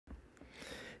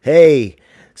Hey,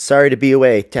 sorry to be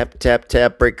away. Tap, tap,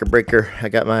 tap, breaker, breaker. I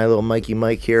got my little Mikey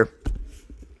Mike here,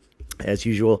 as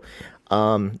usual.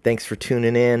 Thanks for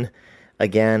tuning in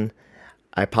again.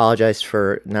 I apologize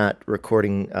for not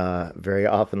recording very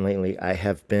often lately. I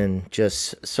have been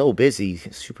just so busy,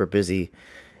 super busy,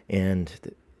 and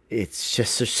it's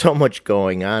just there's so much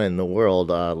going on in the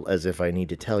world, as if I need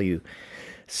to tell you.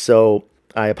 So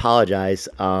I apologize.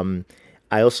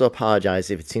 I also apologize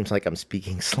if it seems like I'm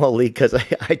speaking slowly because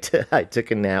I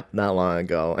took a nap not long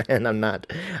ago and I'm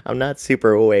not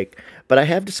super awake. But I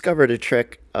have discovered a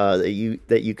trick that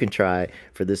you can try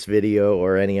for this video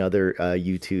or any other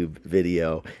YouTube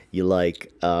video you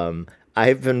like.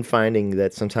 I've been finding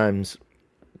that sometimes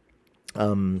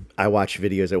I watch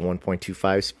videos at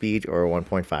 1.25 speed or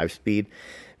 1.5 speed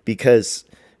because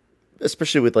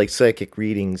especially with like psychic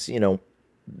readings,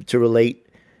 to relate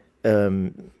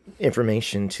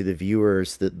information to the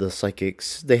viewers, the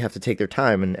psychics, they have to take their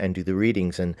time and do the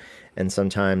readings, and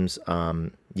sometimes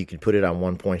you can put it on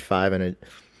 1.5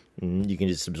 and you can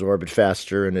just absorb it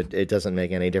faster, and it doesn't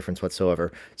make any difference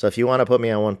whatsoever. So if you want to put me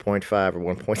on 1.5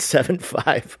 or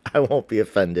 1.75, I won't be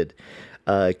offended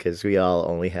because we all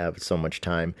only have so much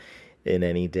time in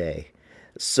any day.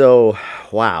 So,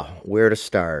 wow, where to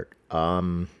start?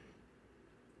 Where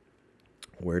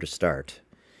to start?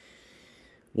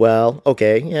 Well,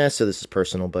 okay, yeah, so this is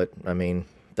personal, but I mean,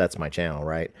 that's my channel,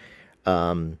 right?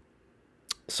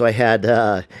 So I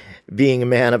had, being a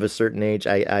man of a certain age,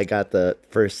 I got the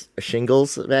first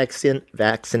shingles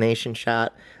vaccination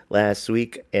shot last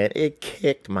week, and it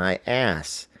kicked my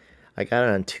ass. I got it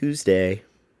on Tuesday,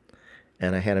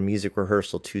 and I had a music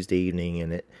rehearsal Tuesday evening,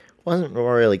 and it wasn't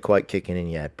really quite kicking in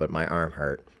yet, but my arm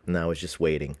hurt, and I was just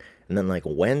waiting. And then like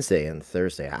Wednesday and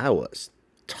Thursday, I was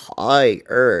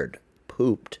tired,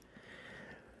 pooped,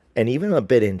 and even a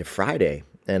bit into Friday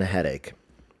and a headache.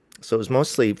 So it was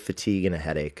mostly fatigue and a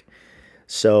headache.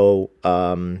 So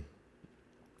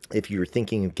if you're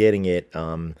thinking of getting it,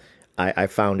 I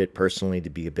found it personally to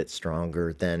be a bit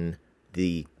stronger than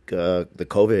the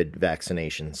COVID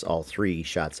vaccinations, all three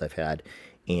shots I've had.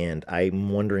 And I'm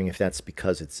wondering if that's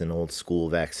because it's an old school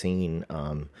vaccine.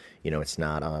 It's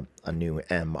not a new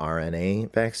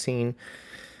mRNA vaccine.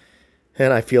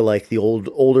 And I feel like the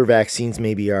older vaccines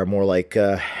maybe are more like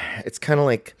it's kind of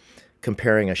like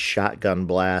comparing a shotgun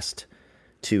blast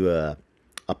to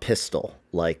a pistol.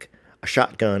 Like a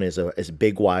shotgun is a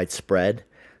big wide spread,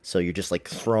 so you're just like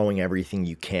throwing everything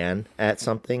you can at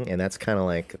something, and that's kind of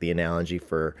like the analogy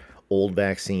for old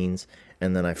vaccines.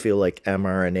 And then I feel like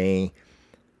mRNA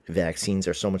vaccines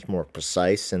are so much more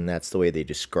precise, and that's the way they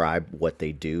describe what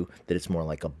they do, that it's more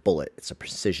like a bullet. It's a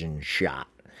precision shot.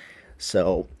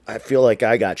 So I feel like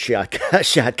I got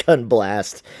shotgun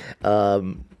blast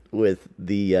with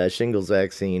the shingles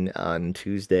vaccine on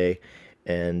Tuesday,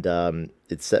 and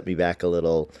it set me back a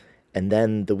little. And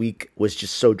then the week was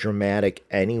just so dramatic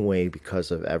anyway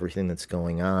because of everything that's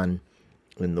going on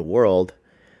in the world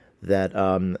that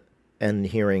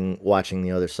and watching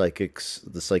the other psychics,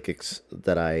 the psychics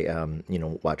that I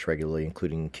watch regularly,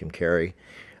 including Kim Carey,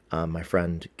 my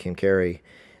friend Kim Carey.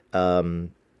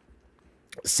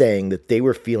 Saying that they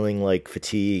were feeling like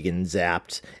fatigue and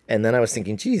zapped, and then I was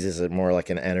thinking, geez, is it more like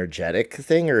an energetic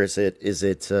thing, or is it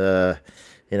the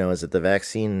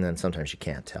vaccine? And then sometimes you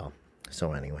can't tell.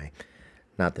 So anyway,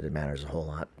 not that it matters a whole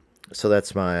lot. So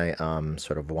that's my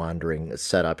sort of wandering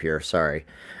setup here. Sorry.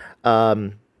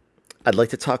 I'd like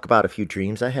to talk about a few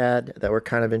dreams I had that were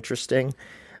kind of interesting,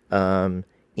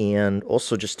 and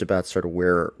also just about sort of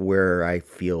where I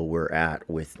feel we're at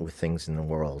with things in the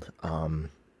world.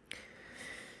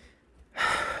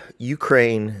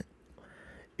 Ukraine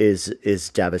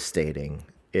is devastating.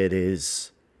 It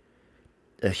is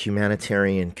a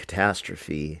humanitarian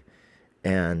catastrophe,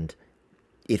 and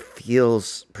it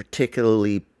feels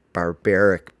particularly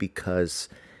barbaric because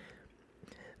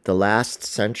the last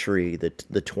century, the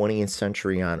 20th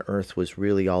century on Earth was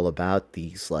really all about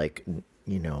these like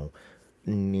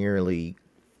nearly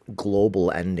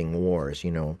global ending wars.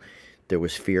 There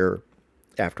was fear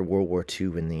after World War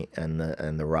II and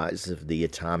the rise of the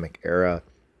atomic era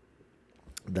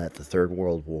that the Third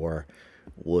World War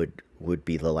would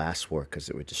be the last war because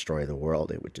it would destroy the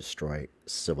world. It would destroy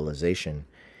civilization.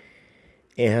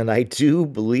 And I do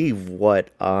believe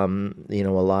what a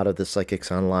lot of the psychics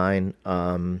online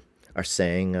are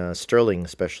saying, Sterling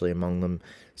especially among them,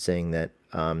 saying that,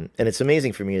 and it's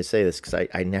amazing for me to say this because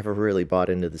I never really bought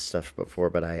into this stuff before,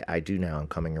 but I do now. I'm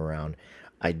coming around.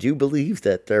 I do believe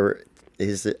that there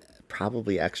is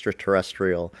probably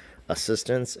extraterrestrial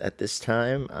assistance at this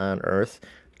time on Earth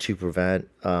to prevent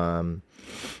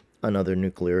another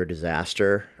nuclear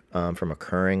disaster. from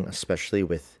occurring, especially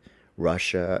with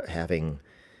Russia having,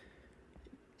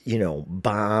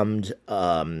 bombed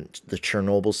the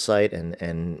Chernobyl site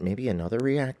and maybe another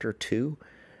reactor too.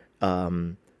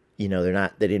 They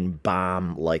didn't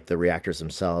bomb like the reactors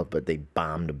themselves, but they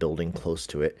bombed a building close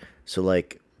to it. So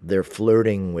like they're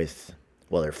flirting with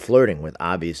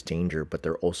obvious danger, but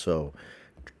they're also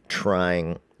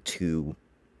trying to,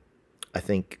 I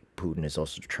think Putin is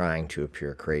also trying to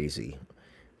appear crazy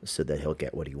so that he'll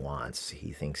get what he wants.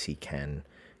 He thinks he can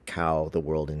cow the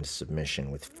world into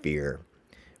submission with fear,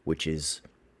 which is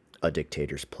a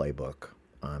dictator's playbook.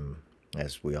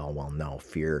 As we all well know,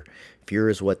 fear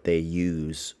is what they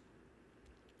use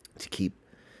to keep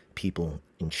people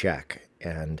in check,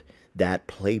 and that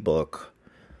playbook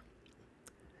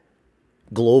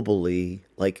globally,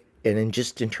 like, and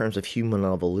just in terms of human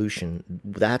evolution,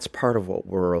 that's part of what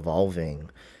we're evolving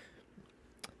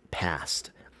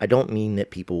past. I don't mean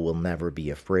that people will never be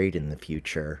afraid in the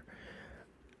future.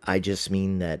 I just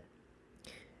mean that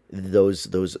those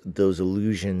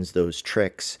illusions, those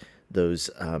tricks, those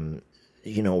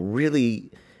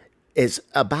really is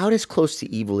about as close to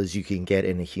evil as you can get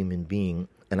in a human being.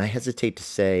 And I hesitate to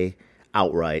say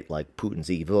outright like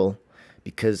Putin's evil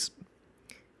because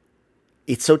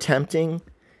it's so tempting,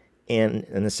 and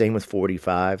the same with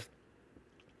 45.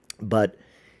 But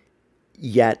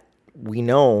yet we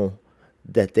know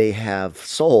that they have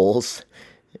souls.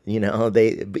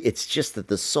 It's just that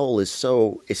the soul is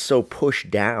so pushed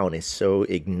down, is so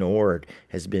ignored,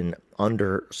 has been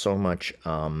under so much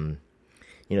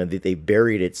they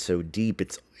buried it so deep.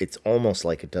 It's almost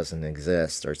like it doesn't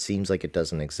exist, or it seems like it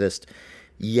doesn't exist.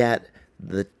 Yet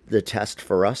the test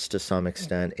for us to some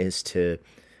extent is to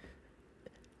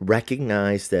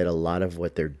recognize that a lot of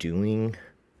what they're doing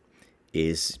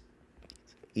is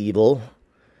evil,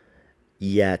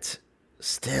 yet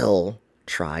still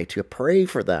try to pray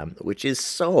for them, which is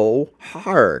so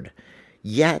hard.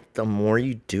 Yet the more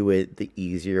you do it, the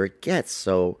easier it gets.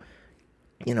 So,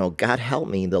 God help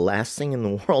me, the last thing in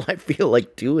the world I feel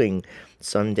like doing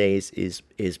some days is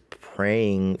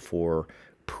praying for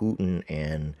Putin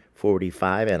and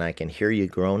 45, and I can hear you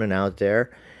groaning out there.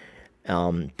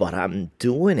 But I'm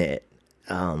doing it.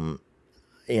 I'm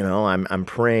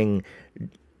praying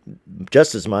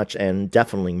just as much and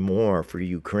definitely more for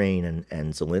Ukraine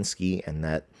and Zelensky, and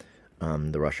that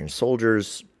the Russian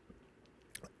soldiers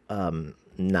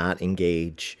not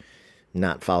engage,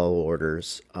 not follow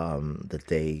orders, that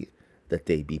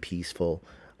they be peaceful.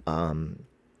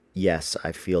 Yes,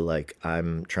 I feel like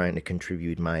I'm trying to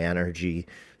contribute my energy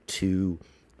to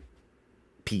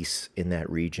peace in that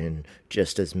region,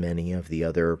 just as many of the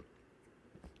other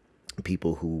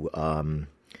people who are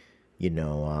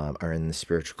in the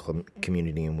spiritual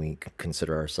community, and we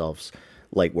consider ourselves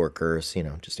light workers,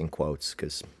 just in quotes,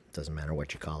 because it doesn't matter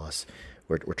what you call us.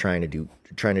 We're trying to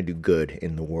do good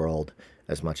in the world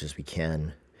as much as we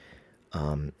can,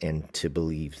 and to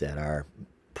believe that our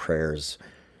prayers,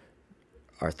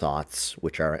 our thoughts,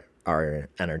 which are our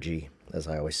energy, as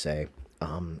I always say,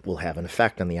 will have an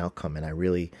effect on the outcome. And I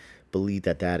really believe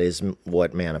that that is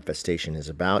what manifestation is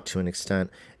about to an extent.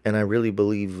 And I really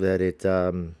believe that it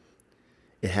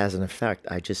has an effect.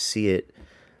 I just see it.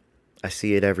 I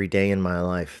see it every day in my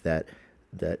life that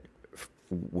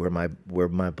where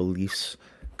my beliefs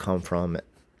come from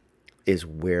is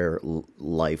where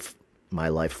my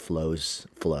life flows,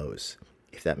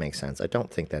 if that makes sense. I don't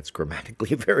think that's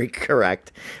grammatically very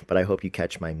correct, but I hope you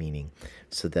catch my meaning.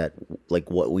 So that,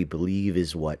 like, what we believe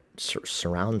is what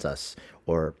surrounds us,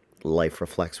 or life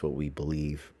reflects what we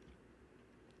believe.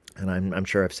 And I'm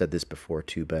sure I've said this before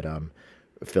too, but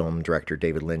film director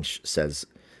David Lynch says,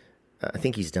 I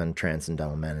think he's done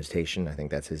Transcendental Meditation. I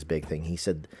think that's his big thing.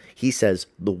 He says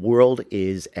the world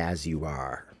is as you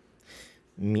are,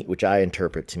 which I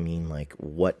interpret to mean like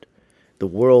what the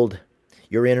world,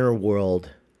 your inner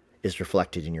world, is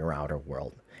reflected in your outer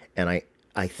world. And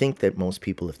I think that most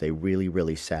people, if they really,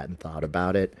 really sat and thought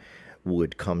about it,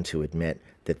 would come to admit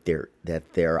that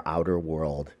their outer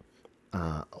world,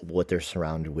 what they're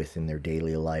surrounded with in their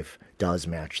daily life, does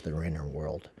match their inner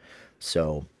world.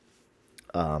 So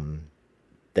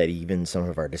that even some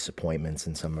of our disappointments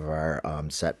and some of our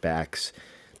setbacks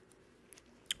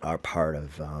are part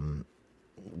of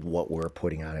what we're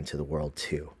putting out into the world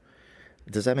too.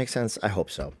 Does that make sense? I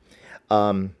hope so.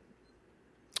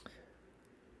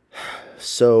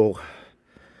 So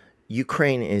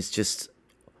Ukraine is just,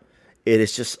 it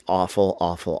is just awful,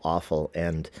 awful, awful.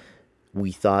 And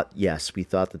we thought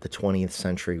that the 20th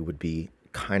century would be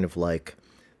kind of like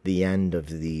the end of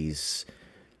these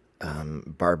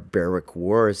barbaric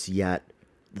wars, yet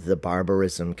the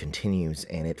barbarism continues,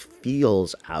 and it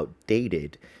feels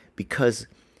outdated because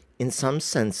in some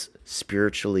sense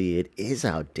spiritually it is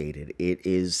outdated. It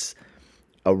is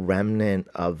a remnant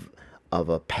of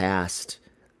a past,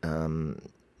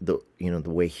 the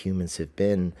way humans have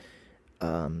been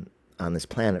on this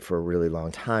planet for a really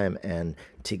long time. And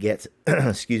to get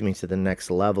excuse me, to the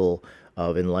next level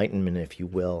of enlightenment, if you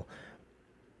will,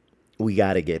 we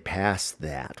got to get past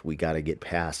that. We got to get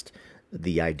past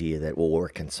the idea that war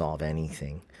can solve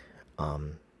anything.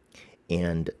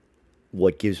 And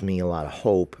what gives me a lot of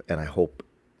hope, and I hope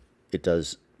it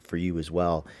does for you as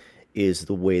well, is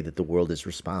the way that the world is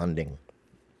responding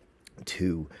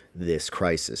to this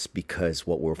crisis. Because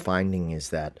what we're finding is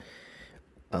that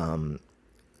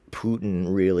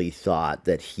Putin really thought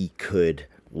that he could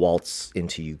waltz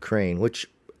into Ukraine, which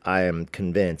I am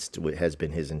convinced has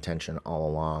been his intention all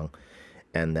along,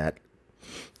 and that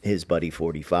his buddy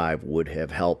 45 would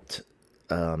have helped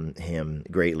him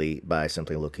greatly by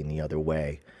simply looking the other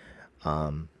way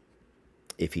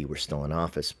if he were still in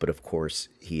office. But of course,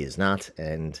 he is not,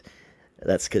 and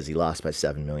that's because he lost by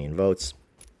 7 million votes,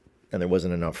 and there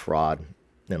wasn't enough fraud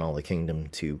in all the kingdom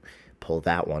to pull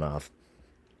that one off.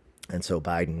 And so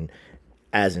Biden,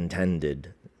 as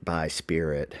intended by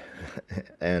spirit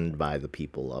and by the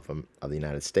people of the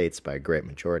United States, by a great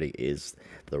majority, is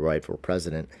the rightful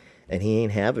president, and he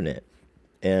ain't having it.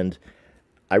 And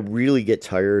I really get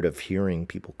tired of hearing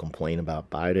people complain about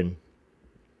Biden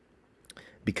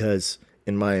because,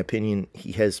 in my opinion,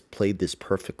 he has played this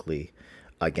perfectly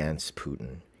against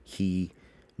Putin. He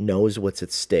knows what's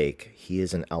at stake. He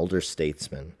is an elder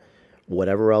statesman.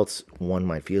 Whatever else one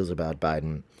might feel about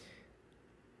Biden,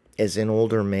 as an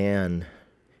older man,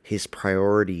 his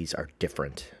priorities are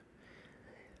different.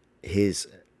 His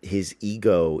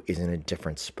ego is in a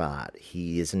different spot.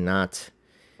 He's not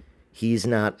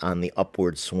on the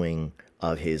upward swing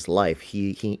of his life.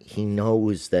 He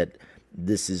knows that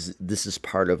this is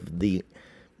part of the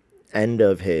end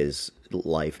of his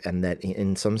life, and that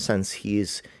in some sense he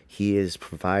is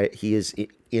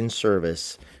in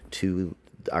service to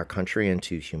our country and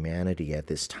to humanity at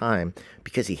this time,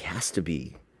 because he has to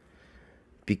be,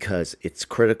 because it's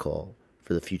critical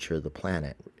for the future of the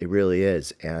planet. It really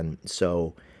is. And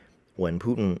so when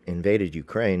Putin invaded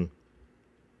Ukraine,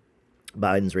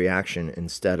 Biden's reaction,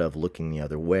 instead of looking the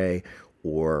other way,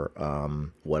 or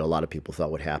what a lot of people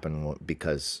thought would happen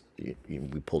because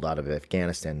we pulled out of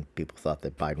Afghanistan, people thought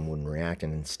that Biden wouldn't react,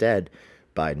 and instead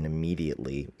Biden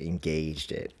immediately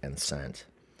engaged it and sent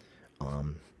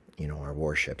our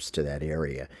warships to that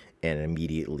area, and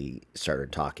immediately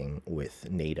started talking with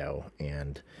NATO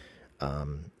and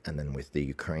then with the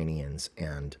Ukrainians.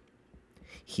 And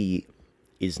he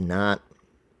is not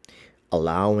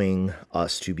allowing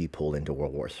us to be pulled into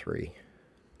World War III.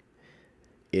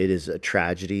 It is a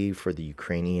tragedy for the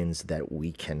Ukrainians that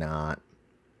we cannot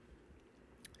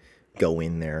go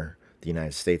in there. The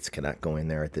United States cannot go in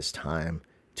there at this time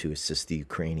to assist the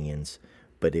Ukrainians.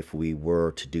 But if we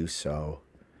were to do so,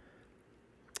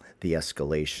 the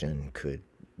escalation could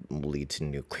lead to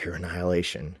nuclear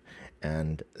annihilation.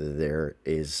 And there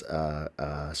is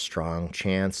a strong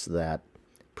chance that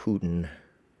Putin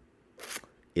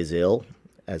is ill,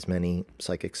 as many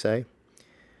psychics say,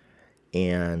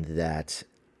 and that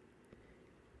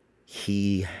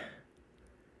he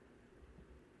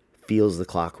feels the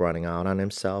clock running out on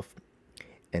himself.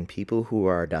 And people who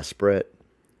are desperate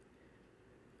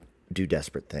do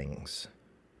desperate things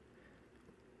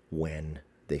when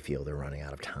they feel they're running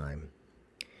out of time.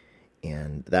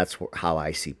 And that's how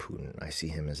I see Putin. I see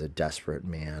him as a desperate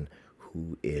man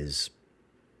who is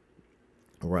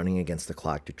running against the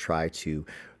clock to try to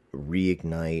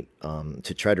reignite,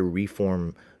 to try to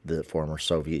reform the former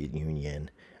Soviet Union.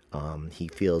 He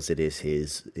feels it is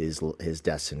his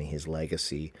destiny, his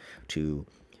legacy, to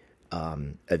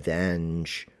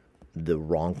avenge the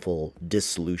wrongful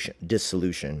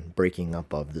dissolution, breaking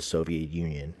up of the Soviet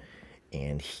Union.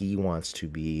 And he wants to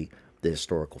be the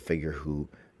historical figure who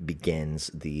begins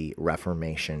the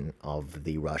reformation of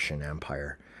the Russian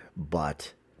Empire.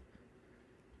 But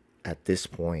at this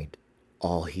point,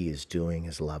 all he is doing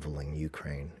is leveling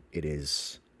Ukraine. It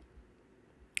is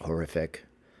horrific,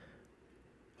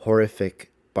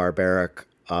 barbaric,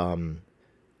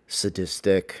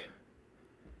 sadistic.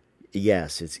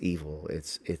 Yes, it's evil.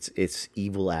 It's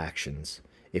evil actions.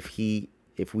 If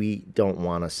we don't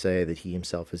want to say that he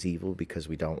himself is evil because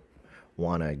we don't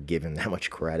want to give him that much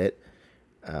credit,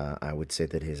 I would say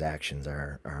that his actions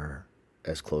are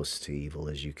as close to evil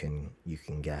as you can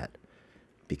get,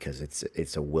 because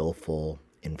it's a willful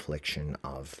infliction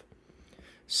of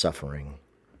suffering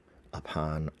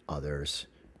upon others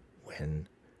when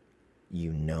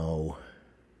you know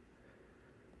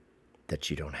that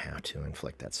you don't have to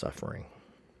inflict that suffering.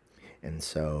 And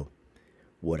so,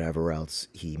 whatever else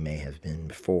he may have been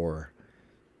before,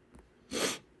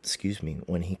 excuse me,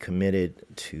 when he committed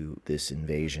to this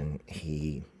invasion,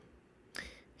 he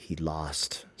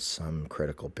lost some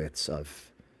critical bits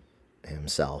of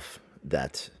himself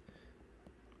that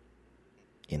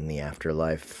in the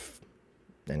afterlife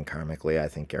and karmically, I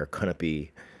think are going to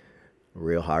be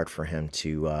real hard for him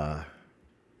to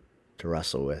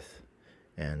wrestle with.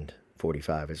 And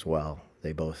 45 as well.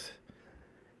 They both,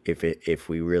 if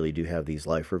we really do have these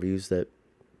life reviews that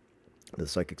the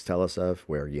psychics tell us of,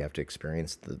 where you have to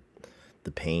experience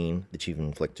the pain that you've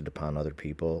inflicted upon other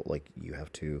people, like you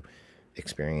have to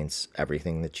experience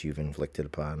everything that you've inflicted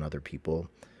upon other people,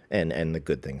 and the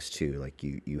good things too. Like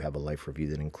you have a life review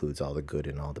that includes all the good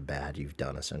and all the bad you've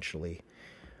done, essentially.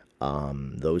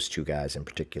 Those two guys in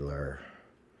particular,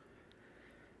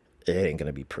 it ain't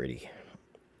gonna be pretty.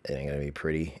 It ain't gonna be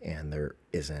pretty, and there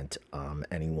isn't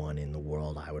anyone in the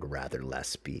world I would rather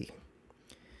less be.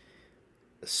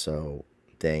 So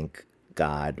thank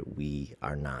God we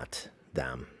are not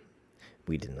them.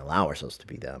 We didn't allow ourselves to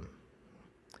be them.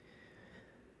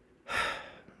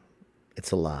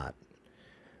 It's a lot.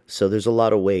 So there's a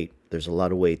lot of weight. There's a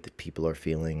lot of weight that people are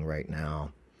feeling right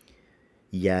now.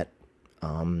 Yet,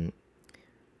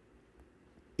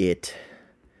 it,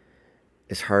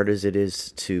 as hard as it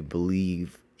is to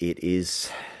believe, it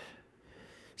is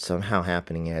somehow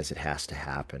happening as it has to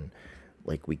happen.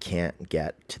 Like, we can't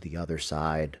get to the other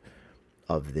side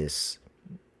of this,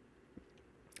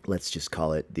 let's just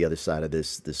call it the other side of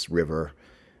this river,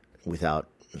 without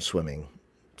swimming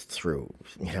through,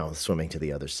 swimming to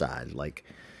the other side. Like,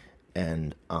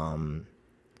 and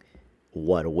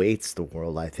what awaits the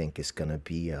world, I think, is going to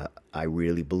be I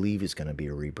really believe is going to be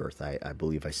a rebirth. I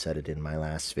believe I said it in my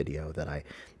last video that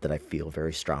I feel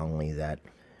very strongly that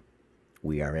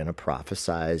we are in a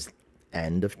prophesized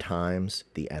end of times,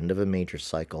 the end of a major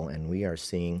cycle, and we are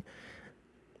seeing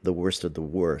the worst of the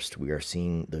worst. We are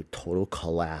seeing the total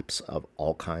collapse of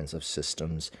all kinds of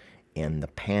systems and the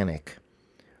panic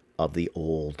of the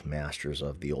old masters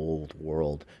of the old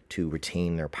world to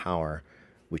retain their power,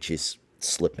 which is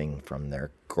slipping from their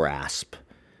grasp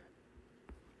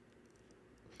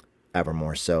ever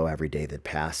more so every day that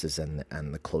passes, and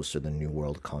the closer the new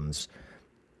world comes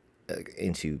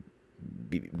into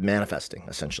manifesting,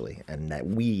 essentially, and that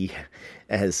we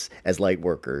as light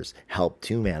workers help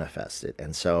to manifest it.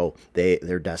 And so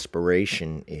their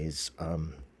desperation is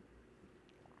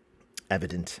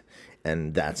evident,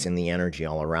 and that's in the energy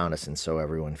all around us, and so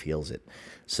everyone feels it.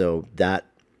 So that,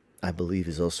 I believe,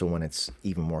 is also when it's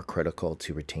even more critical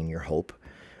to retain your hope,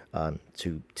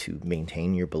 to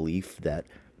maintain your belief that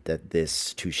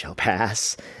this too shall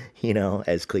pass,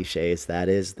 as cliche as that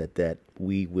is, that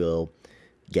we will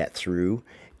get through.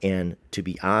 And to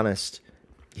be honest,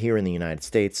 here in the United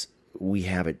States, we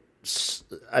have it,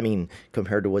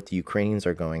 compared to what the Ukrainians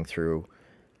are going through,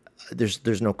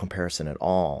 there's no comparison at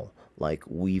all. Like,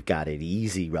 we've got it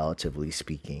easy, relatively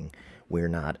speaking. We're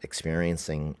not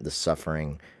experiencing the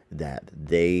suffering that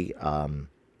they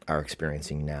are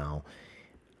experiencing now,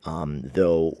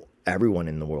 though everyone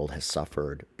in the world has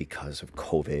suffered because of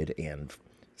COVID and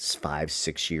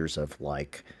 5-6 years of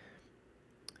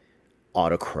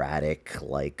autocratic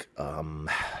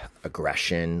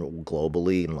aggression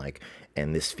globally,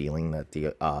 and this feeling that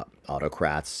the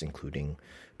autocrats, including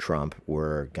Trump,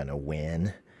 were gonna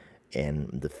win,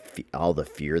 and all the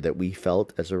fear that we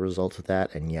felt as a result of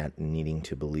that, and yet needing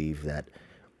to believe that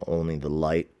only the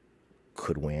light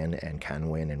could win and can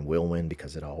win and will win,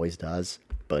 because it always does,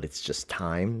 but it's just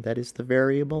time that is the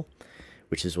variable,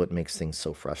 which is what makes things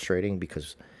so frustrating,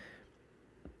 because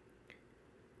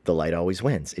the light always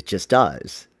wins. It just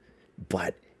does.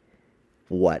 But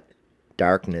what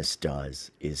darkness does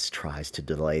is tries to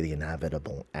delay the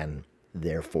inevitable, and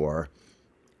therefore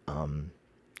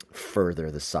further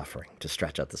the suffering, to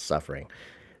stretch out the suffering.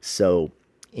 So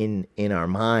in our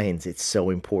minds, it's so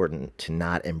important to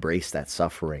not embrace that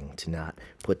suffering, to not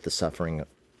put the suffering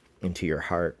into your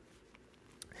heart.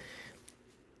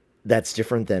 That's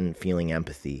different than feeling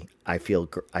empathy. I feel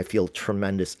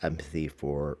tremendous empathy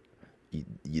for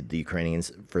the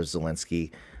Ukrainians, for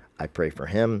Zelensky. I pray for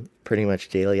him pretty much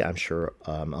daily. I'm sure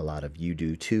a lot of you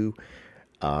do too.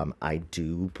 I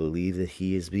do believe that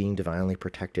he is being divinely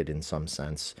protected in some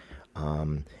sense,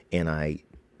 and I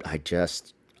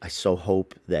so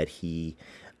hope that he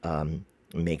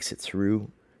makes it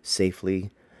through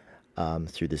safely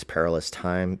through this perilous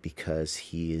time, because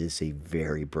he is a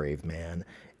very brave man,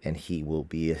 and he will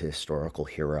be a historical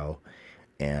hero,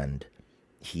 and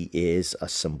he is a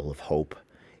symbol of hope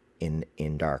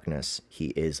in darkness. He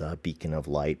is a beacon of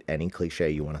light. Any cliche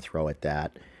you want to throw at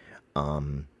that.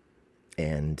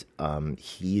 And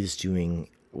he is doing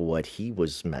what he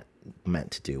was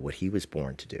meant to do, what he was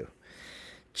born to do,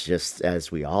 just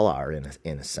as we all are in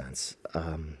a sense.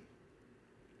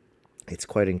 It's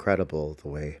quite incredible the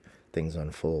way things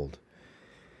unfold,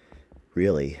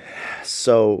 really.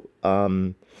 So,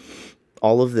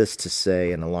 all of this to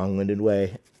say, in a long-winded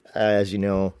way, as you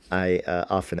know, I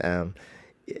often am,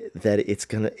 that it's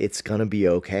gonna be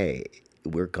okay.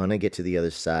 We're gonna get to the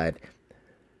other side.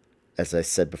 As I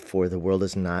said before, the world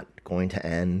is not going to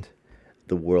end.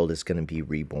 The world is going to be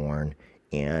reborn,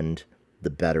 and the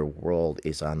better world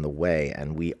is on the way.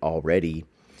 And we already,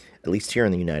 at least here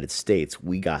in the United States,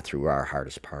 we got through our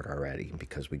hardest part already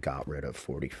because we got rid of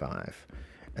 45.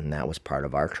 And that was part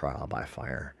of our trial by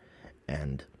fire.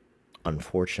 And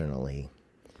unfortunately,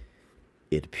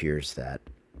 it appears that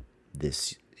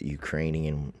this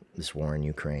war in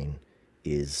Ukraine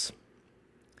is,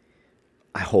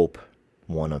 I hope,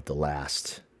 one of the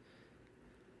last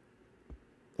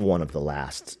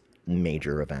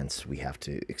major events we have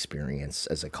to experience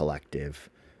as a collective,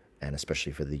 and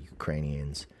especially for the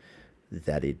Ukrainians,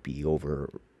 that it be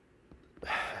over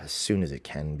as soon as it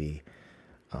can be.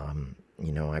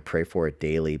 I pray for it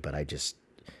daily, but I just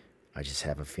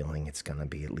have a feeling it's going to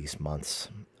be at least months.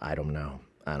 I don't know.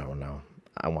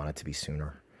 I want it to be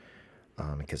sooner,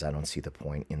 because I don't see the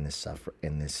point in this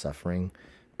suffering,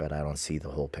 but I don't see the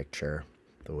whole picture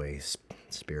the way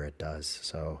Spirit does.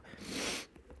 So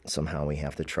somehow we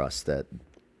have to trust that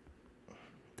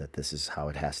this is how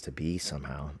it has to be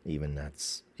somehow, even though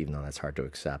that's hard to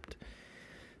accept.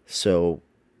 So,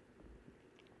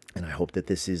 and I hope that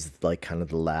this is like kind of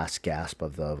the last gasp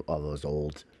of those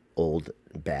old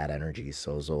bad energies,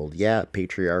 so those old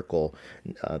patriarchal,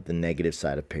 the negative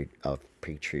side of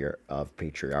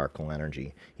patriarchal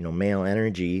energy. Male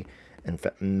energy and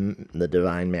the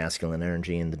divine masculine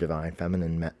energy and the divine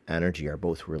feminine energy are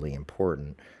both really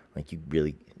important. Like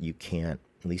you can't,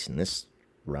 at least in this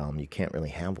realm, you can't really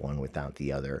have one without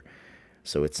the other.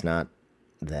 So it's not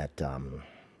that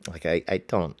I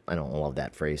don't love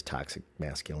that phrase, toxic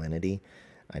masculinity.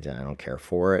 I don't care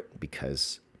for it,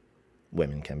 because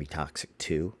women can be toxic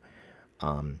too.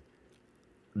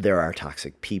 There are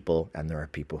toxic people, and there are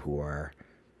people who are,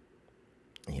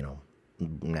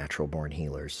 natural born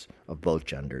healers of both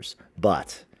genders.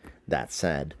 But that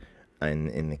said,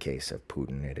 in the case of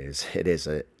Putin, it is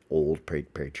a old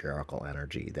patriarchal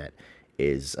energy that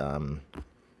is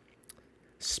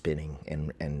spinning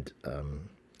and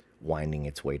winding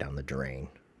its way down the drain,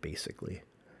 basically.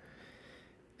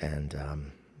 And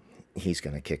he's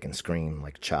going to kick and scream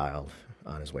like a child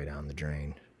on his way down the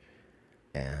drain.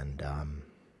 And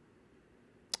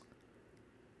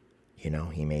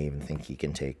he may even think he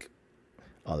can take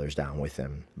others down with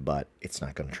him, but it's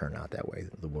not going to turn out that way.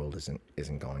 The world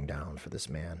isn't going down for this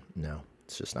man. No,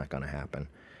 it's just not going to happen.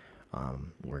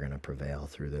 We're going to prevail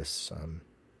through this,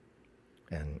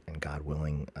 and God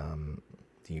willing,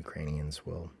 the Ukrainians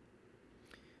will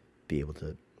be able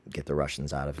to get the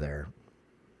Russians out of their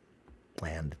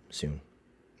land soon.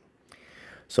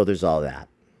 So there's all that.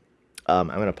 I'm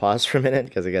going to pause for a minute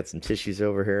because I got some tissues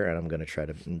over here, and I'm going to try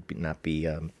to not be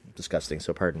disgusting,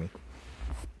 so pardon me.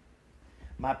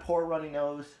 My poor runny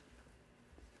nose.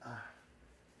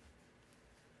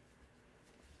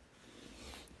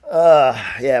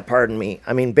 Yeah, pardon me.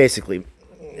 I mean, basically,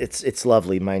 it's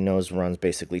lovely. My nose runs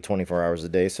basically 24 hours a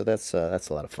day, so that's a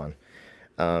lot of fun.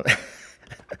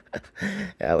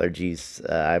 Allergies.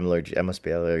 I'm allergic. I must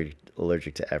be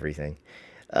allergic to everything.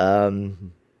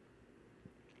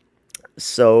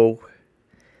 So,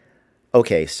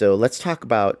 okay. So let's talk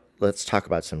about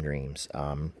some dreams.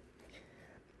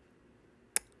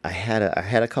 I had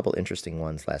a couple interesting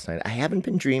ones last night. I haven't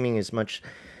been dreaming as much.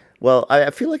 Well, I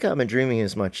feel like I haven't been dreaming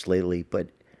as much lately, but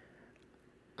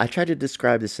I tried to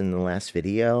describe this in the last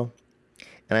video,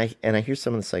 and I hear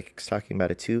some of the psychics talking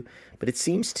about it too. But it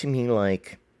seems to me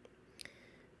like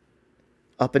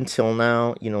up until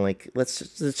now, like let's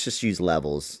just use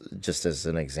levels just as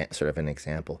an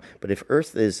example. But if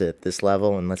Earth is at this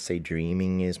level, and let's say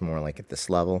dreaming is more like at this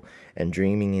level, and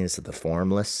dreaming is the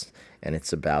formless, and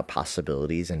it's about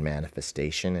possibilities and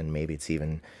manifestation, and maybe it's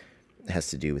even has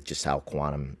to do with just how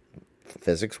quantum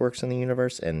physics works in the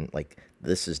universe, and like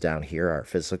this is down here, our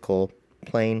physical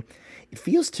plane. It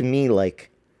feels to me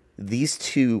like these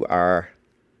two are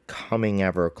coming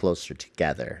ever closer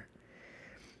together,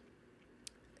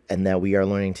 and that we are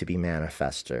learning to be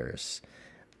manifestors.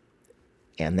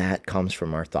 And that comes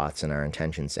from our thoughts and our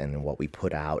intentions and what we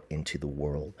put out into the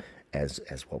world. as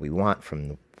what we want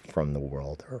from the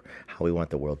world, or how we want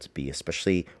the world to be,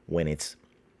 especially when it's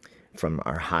from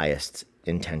our highest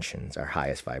intentions, our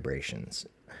highest vibrations.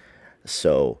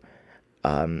 So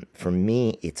for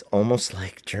me, it's almost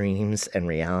like dreams and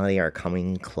reality are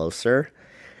coming closer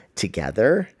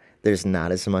together. There's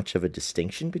not as much of a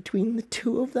distinction between the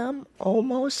two of them,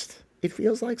 almost, it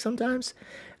feels like sometimes.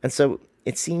 And so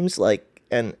it seems like,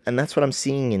 and that's what I'm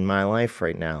seeing in my life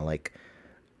right now. Like,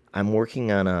 I'm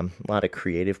working on a lot of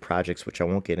creative projects, which I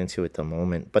won't get into at the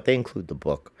moment, but they include the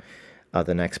book,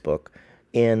 the next book.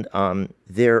 And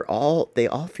they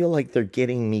all feel like they're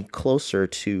getting me closer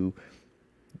to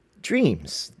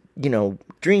dreams,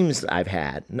 dreams I've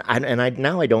had. And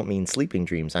now I don't mean sleeping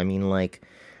dreams. I mean like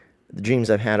the dreams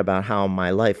I've had about how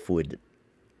my life would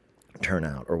turn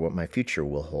out or what my future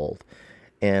will hold.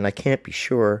 And I can't be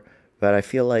sure, but I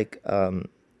feel like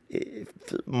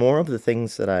more of the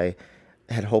things that I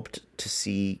had hoped to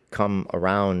see come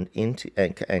around into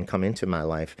and come into my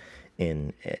life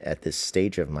in at this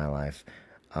stage of my life,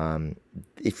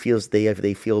 it feels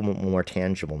they feel more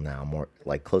tangible now, more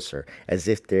like closer, as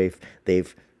if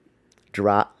they've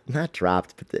dropped, not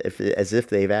dropped, but as if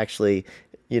they've actually,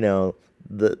 you know,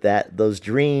 that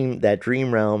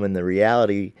dream realm and the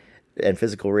reality and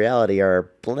physical reality are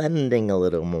blending a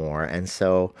little more, and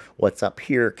so what's up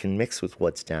here can mix with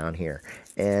what's down here.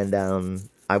 And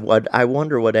I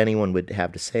wonder what anyone would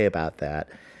have to say about that.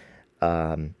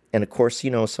 And of course,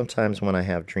 sometimes when I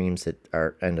have dreams that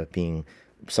are end up being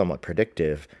somewhat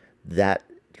predictive, that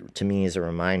to me is a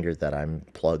reminder that I'm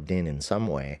plugged in some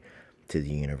way to the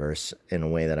universe in a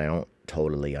way that I don't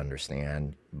totally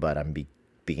understand, but I'm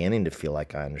beginning to feel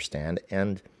like I understand.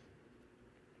 And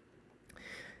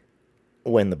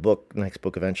when the next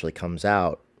book eventually comes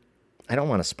out, I don't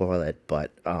want to spoil it,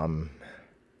 but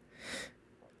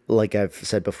like I've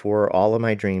said before, all of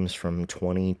my dreams from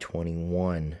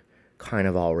 2021 kind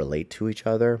of all relate to each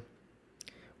other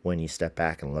when you step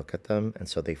back and look at them, and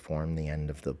so they form the end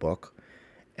of the book.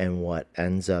 And what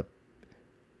ends up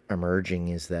emerging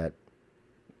is that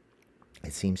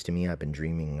it seems to me I've been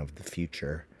dreaming of the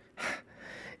future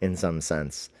in some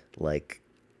sense, like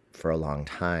for a long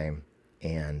time.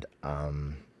 And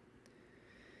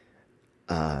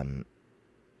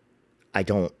I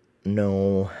don't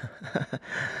know.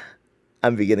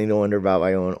 I'm beginning to wonder about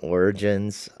my own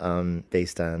origins,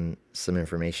 based on some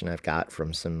information I've got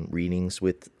from some readings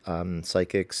with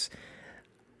psychics.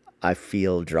 I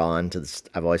feel drawn to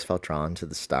I've always felt drawn to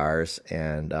the stars,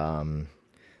 and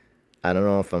I don't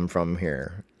know if I'm from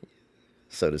here,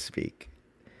 so to speak.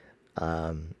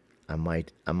 I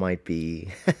might be.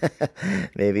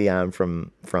 Maybe I'm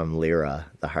from Lyra,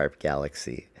 the Harp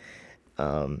Galaxy,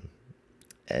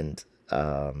 and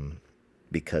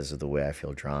because of the way I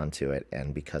feel drawn to it,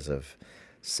 and because of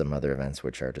some other events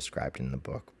which are described in the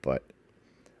book, but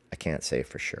I can't say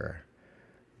for sure.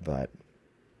 But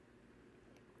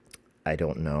I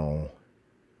don't know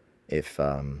if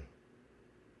I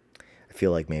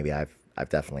feel like maybe I've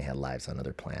definitely had lives on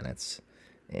other planets,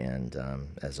 and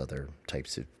as other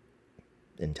types of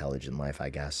intelligent life, I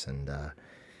guess, and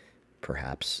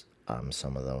perhaps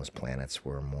some of those planets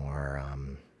were more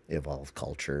evolved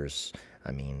cultures.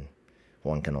 I mean,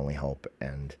 one can only hope,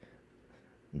 and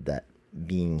that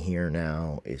being here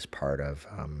now is part of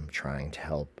trying to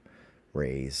help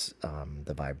raise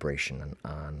the vibration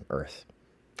on Earth.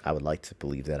 I would like to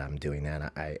believe that I'm doing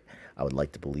that. I would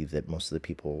like to believe that most of the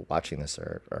people watching this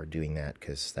are doing that,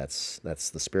 because that's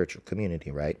the spiritual community,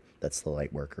 right? That's the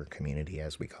light worker community,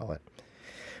 as we call it.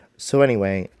 So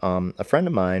anyway, a friend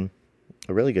of mine,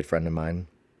 a really good friend of mine,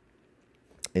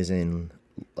 is in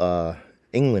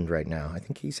England right now. I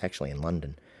think he's actually in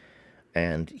London,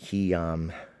 and he's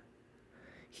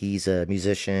a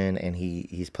musician, and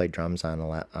he's played drums on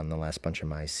the last bunch of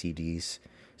my CDs.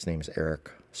 His name is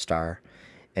Eric Starr,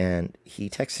 and he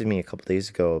texted me a couple days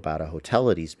ago about a hotel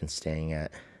that he's been staying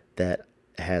at that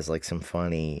has like some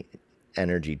funny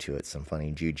energy to it, some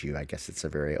funny juju. I guess it's a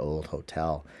very old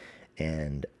hotel,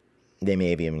 and they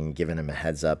may have even given him a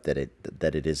heads up that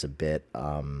it is a bit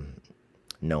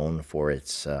known for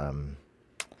its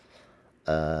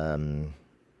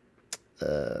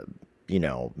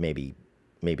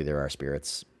maybe there are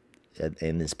spirits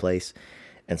in this place.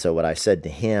 And so what I said to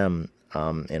him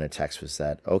in a text was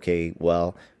that, okay,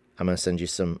 well, I'm going to send you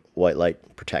some white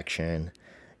light protection,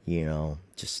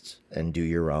 just, and do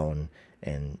your own,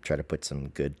 and try to put some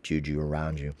good juju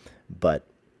around you. But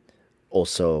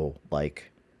also, my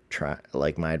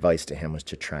advice to him was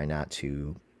to try not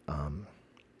to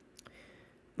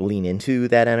lean into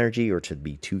that energy or to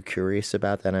be too curious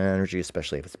about that energy,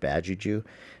 especially if it's bad juju,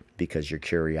 because your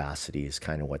curiosity is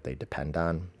kind of what they depend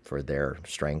on for their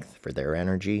strength, for their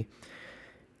energy.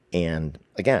 And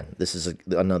again, this is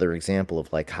another example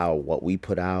of like how what we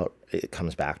put out, it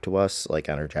comes back to us like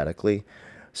energetically.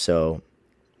 So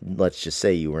let's just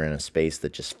say you were in a space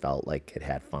that just felt like it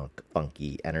had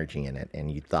funky energy in it, and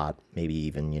you thought maybe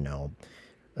even,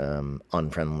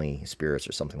 unfriendly spirits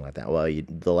or something like that. Well,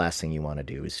 the last thing you want to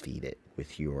do is feed it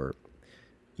with your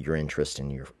interest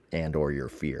in or your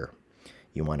fear.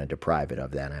 You want to deprive it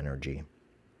of that energy.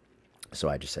 So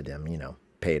I just said to him,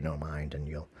 pay it no mind, and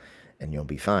you'll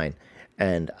be fine.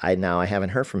 And I haven't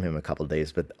heard from him a couple of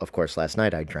days, but of course last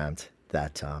night I dreamt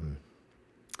that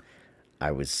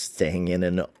I was staying in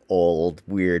an old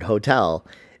weird hotel,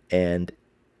 and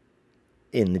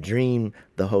in the dream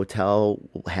the hotel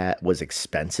was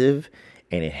expensive,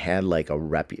 and it had like a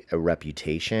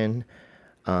reputation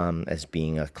as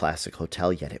being a classic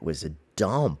hotel, yet it was a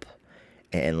dump,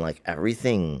 and like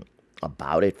everything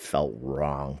about it felt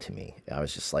wrong to me. I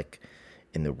was just like,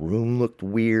 and the room looked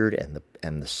weird,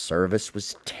 and the service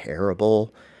was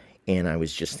terrible, and I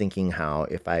was just thinking how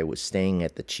if I was staying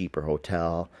at the cheaper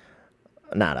hotel,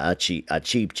 not a cheap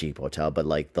hotel, but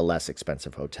like the less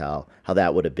expensive hotel, how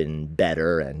that would have been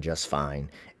better and just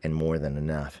fine and more than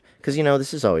enough. Because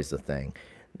this is always the thing.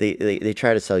 They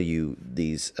try to sell you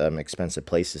these expensive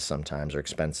places sometimes, or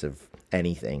expensive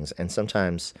anythings, and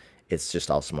sometimes it's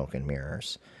just all smoke and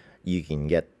mirrors. You can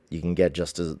get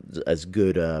just as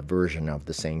good a version of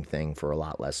the same thing for a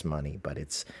lot less money, but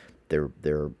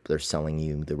they're selling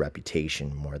you the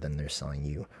reputation more than they're selling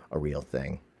you a real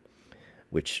thing,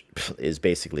 which is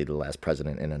basically the last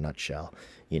president in a nutshell.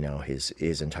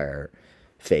 His entire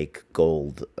fake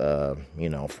gold,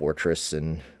 fortress,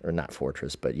 or not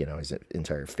fortress, but his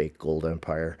entire fake gold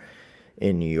empire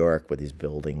in New York with these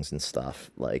buildings and stuff.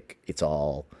 Like, it's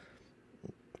all,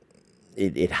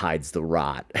 it hides the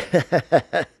rot,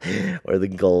 or the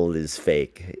gold is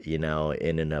fake, in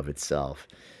and of itself.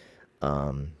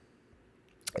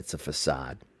 It's a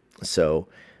facade. So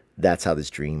that's how this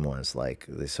dream was. Like,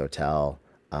 this hotel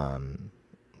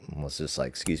was just like,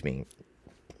 excuse me,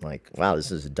 like, wow,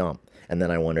 this is a dump. And then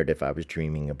I wondered if I was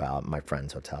dreaming about my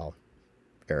friend's hotel,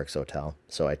 Eric's hotel.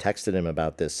 So I texted him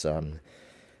about this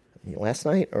last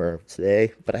night or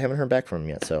today, but I haven't heard back from him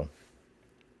yet. So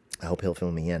I hope he'll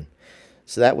fill me in.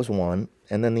 So that was one.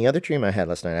 And then the other dream I had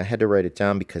last night, I had to write it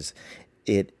down because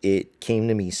it came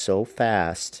to me so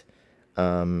fast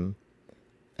and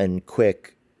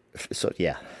quick. So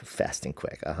yeah, fast and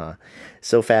quick.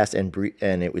 So fast and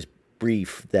and it was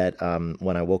brief that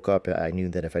when I woke up, I knew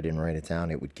that if I didn't write it down,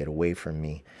 it would get away from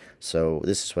me. So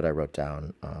this is what I wrote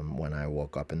down when I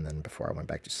woke up, and then before I went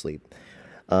back to sleep.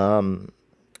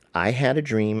 I had a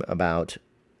dream about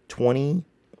 20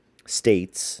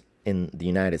 states in the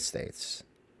United States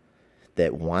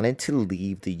that wanted to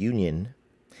leave the Union,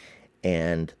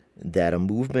 and that a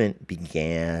movement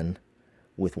began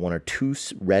with one or two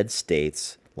red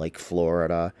states like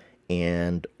Florida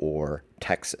and or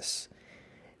Texas.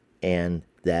 And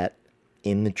that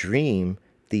in the dream,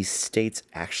 these states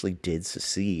actually did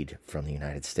secede from the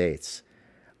United States.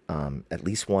 At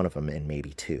least one of them, and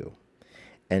maybe two.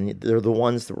 And they're the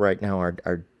ones that right now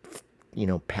are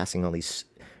passing all these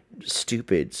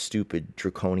stupid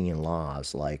draconian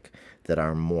laws, like, that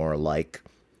are more like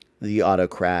the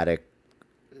autocratic,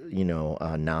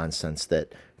 nonsense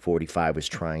that 45 was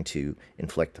trying to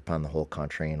inflict upon the whole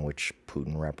country, in which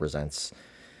Putin represents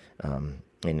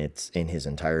in his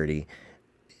entirety.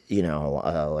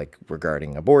 Like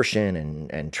regarding abortion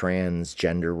and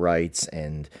transgender rights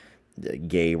and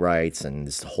gay rights, and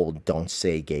this whole "don't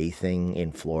say gay" thing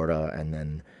in Florida, and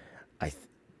then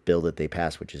bill that they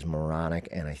passed, which is moronic.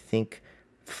 And I think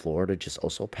Florida just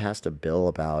also passed a bill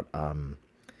about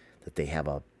that they have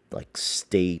a like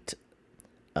state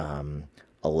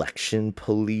election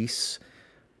police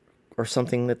or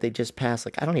something that they just passed.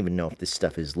 Like, I don't even know if this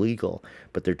stuff is legal,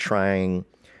 but they're trying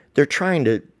to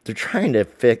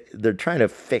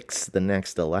fix the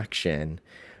next election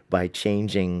by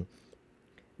changing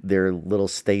their little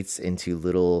states into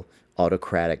little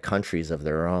autocratic countries of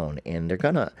their own, and they're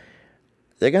gonna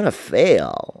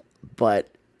fail, but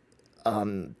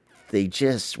they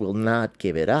just will not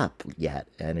give it up yet,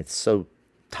 and it's so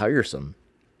tiresome.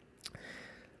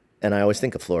 And I always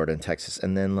think of Florida and Texas,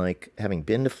 and then, like, having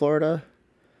been to Florida,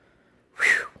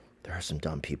 whew, there are some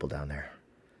dumb people down there.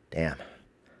 Damn.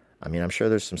 I mean, I'm sure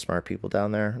there's some smart people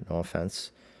down there, no offense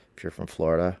if you're from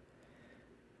Florida,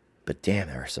 but damn,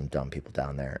 there are some dumb people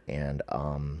down there. And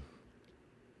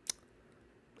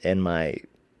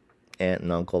aunt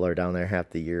and uncle are down there half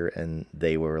the year, and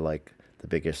they were like the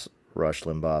biggest Rush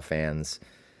Limbaugh fans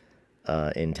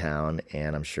in town,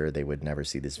 and I'm sure they would never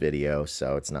see this video,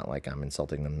 so it's not like I'm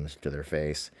insulting them to their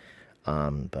face.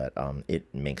 But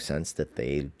it makes sense that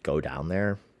they go down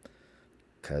there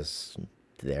because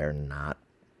they're not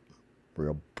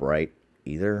real bright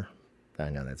either. I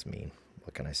know that's mean.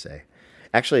 What can I say?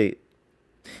 Actually,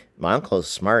 my uncle is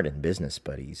smart in business,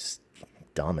 but he's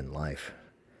dumb in life.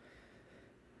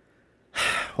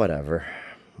 Whatever.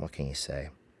 What can you say?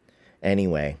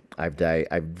 Anyway, I've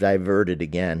diverted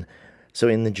again. So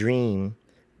in the dream,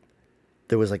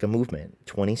 there was like a movement.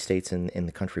 20 states in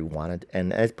the country wanted,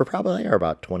 and there probably are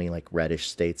about 20 like reddish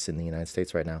states in the United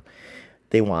States right now.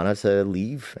 They wanted to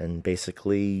leave and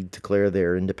basically declare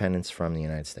their independence from the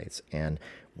United States. And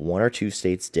one or two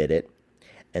states did it,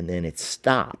 and then it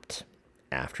stopped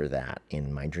after that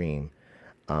in my dream.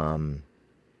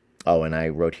 Oh, and I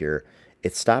wrote here,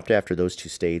 it stopped after those two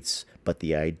states, but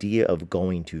the idea of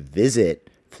going to visit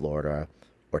Florida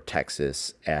or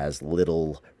Texas as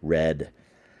little red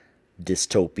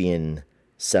dystopian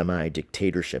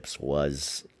semi-dictatorships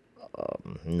was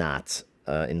not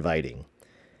inviting.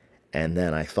 And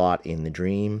then I thought in the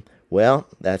dream, well,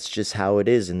 that's just how it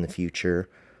is in the future.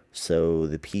 So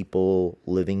the people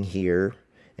living here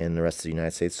and the rest of the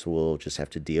United States will just have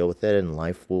to deal with it, and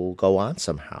life will go on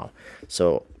somehow.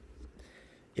 So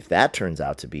if that turns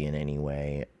out to be in any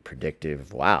way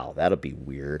predictive, wow, that'll be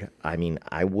weird. I mean,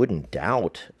 I wouldn't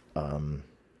doubt, I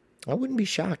wouldn't be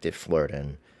shocked if Florida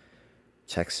and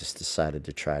Texas decided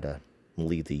to try to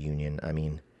leave the union. I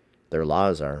mean, their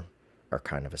laws are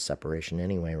kind of a separation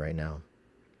anyway right now,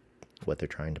 what they're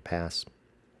trying to pass.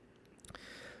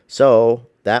 So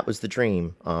that was the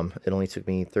dream. It only took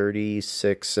me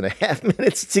 36 and a half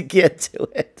minutes to get to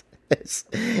it,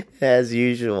 as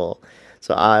usual.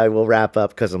 So I will wrap up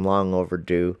because I'm long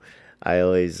overdue. I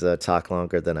always talk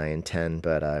longer than I intend,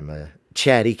 but I'm a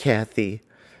chatty Cathy,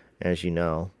 as you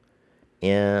know.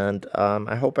 And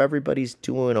I hope everybody's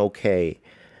doing okay.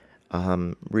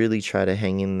 Really try to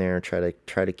hang in there. Try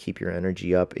to keep your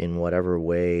energy up in whatever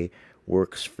way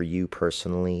works for you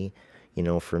personally. You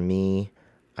know, for me,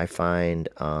 I find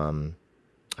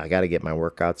I got to get my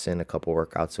workouts in. A couple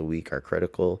workouts a week are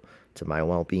critical to my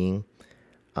well-being.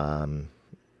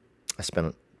 I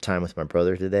spent time with my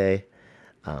brother today.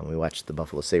 We watched the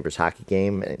Buffalo Sabres hockey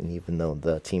game, and even though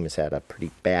the team has had a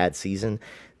pretty bad season,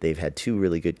 they've had two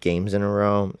really good games in a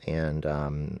row,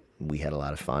 and we had a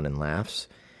lot of fun and laughs.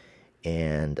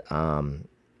 And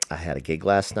I had a gig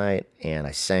last night, and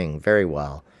I sang very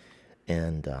well,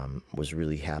 and was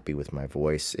really happy with my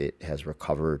voice. It has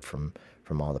recovered from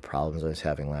all the problems I was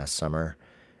having last summer,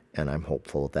 and I'm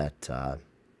hopeful that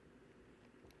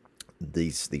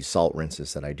these salt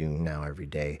rinses that I do now every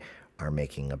day are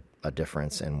making a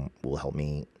difference and will help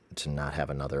me to not have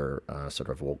another sort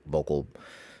of vocal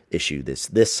issue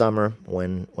this summer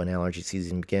when allergy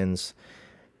season begins,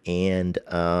 and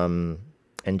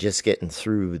just getting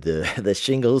through the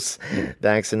shingles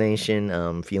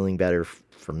vaccination, feeling better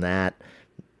from that,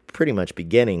 pretty much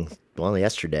beginning, well,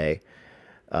 yesterday.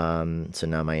 So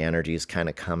now my energy is kind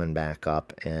of coming back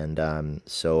up, and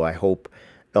so I hope,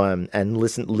 and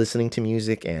listening to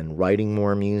music and writing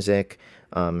more music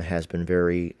has been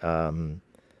very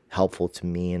helpful to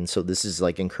me, and so this is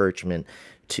like encouragement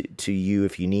to you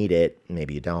if you need it.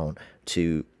 Maybe you don't,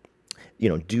 to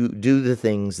do the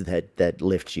things that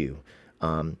lift you,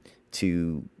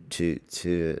 to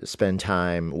spend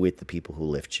time with the people who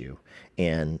lift you,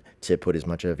 and to put as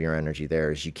much of your energy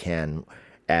there as you can,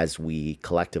 as we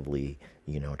collectively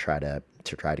try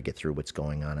to get through what's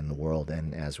going on in the world,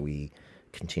 and as we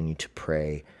continue to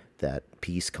pray that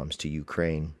peace comes to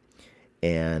Ukraine,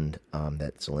 and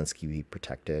that Zelensky be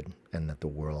protected, and that the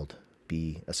world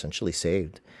be essentially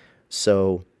saved.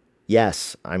 So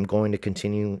yes, I'm going to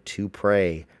continue to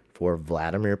pray for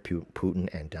Vladimir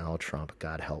Putin and Donald Trump.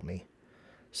 God help me.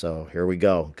 So here we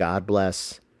go. God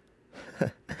bless.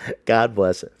 God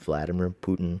bless Vladimir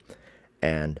Putin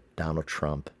and Donald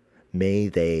Trump. May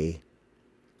they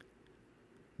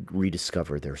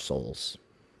rediscover their souls.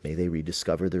 May they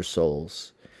rediscover their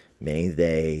souls. May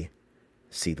they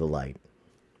see the light,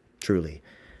 truly.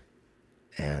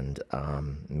 And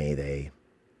may they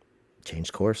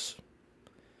change course.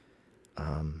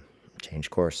 Change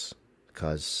course,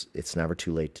 because it's never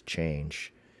too late to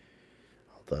change.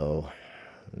 Although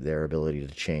their ability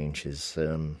to change is,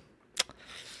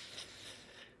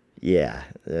 yeah,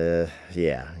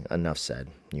 enough said.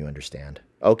 You understand.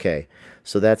 Okay,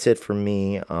 so that's it for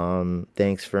me.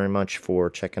 Thanks very much for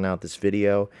checking out this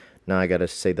video. Now I got to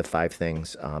say the 5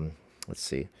 things. Let's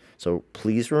see. So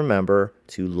please remember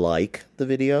to like the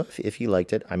video if you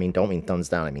liked it. I mean, don't mean thumbs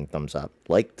down, I mean thumbs up.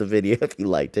 Like the video if you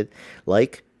liked it.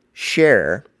 Like,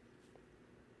 share,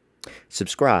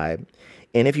 subscribe.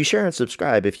 And if you share and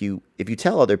subscribe, if you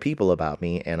tell other people about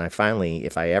me, and if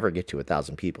I ever get to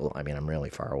 1,000 people, I mean, I'm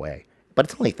really far away, but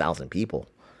it's only 1,000 people,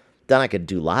 then I could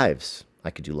do lives.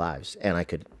 And I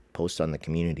could post on the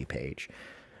community page.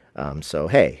 So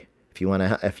hey, if you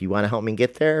wanna help me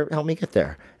get there, help me get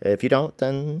there. If you don't,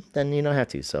 then you don't have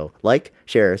to. So like,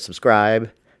 share,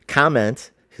 subscribe,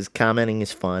 comment, because commenting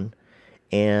is fun,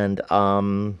 and hit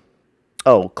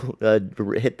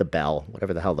the bell,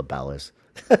 whatever the hell the bell is.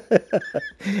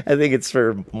 I think it's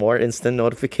for more instant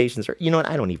notifications, or you know what?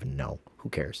 I don't even know. Who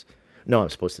cares? No, I'm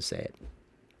supposed to say it.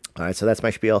 All right, so that's my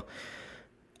spiel.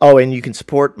 Oh, and you can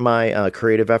support my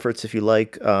creative efforts if you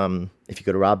like. If you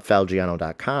go to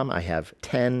robfalgiano.com, I have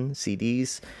 10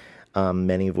 CDs,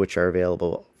 many of which are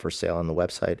available for sale on the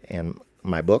website, and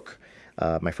my book,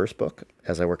 my first book,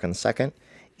 as I work on the second.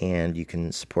 And you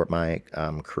can support my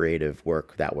creative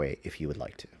work that way if you would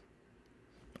like to.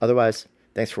 Otherwise,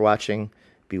 thanks for watching.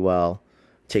 Be well.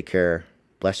 Take care.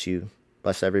 Bless you.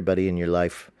 Bless everybody in your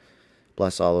life.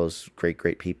 Bless all those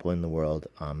great people in the world.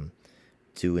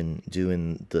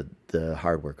 Doing the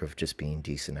hard work of just being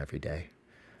decent every day.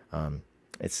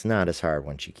 It's not as hard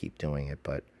once you keep doing it,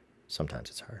 but sometimes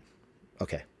it's hard.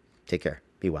 Okay. Take care.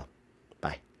 Be well.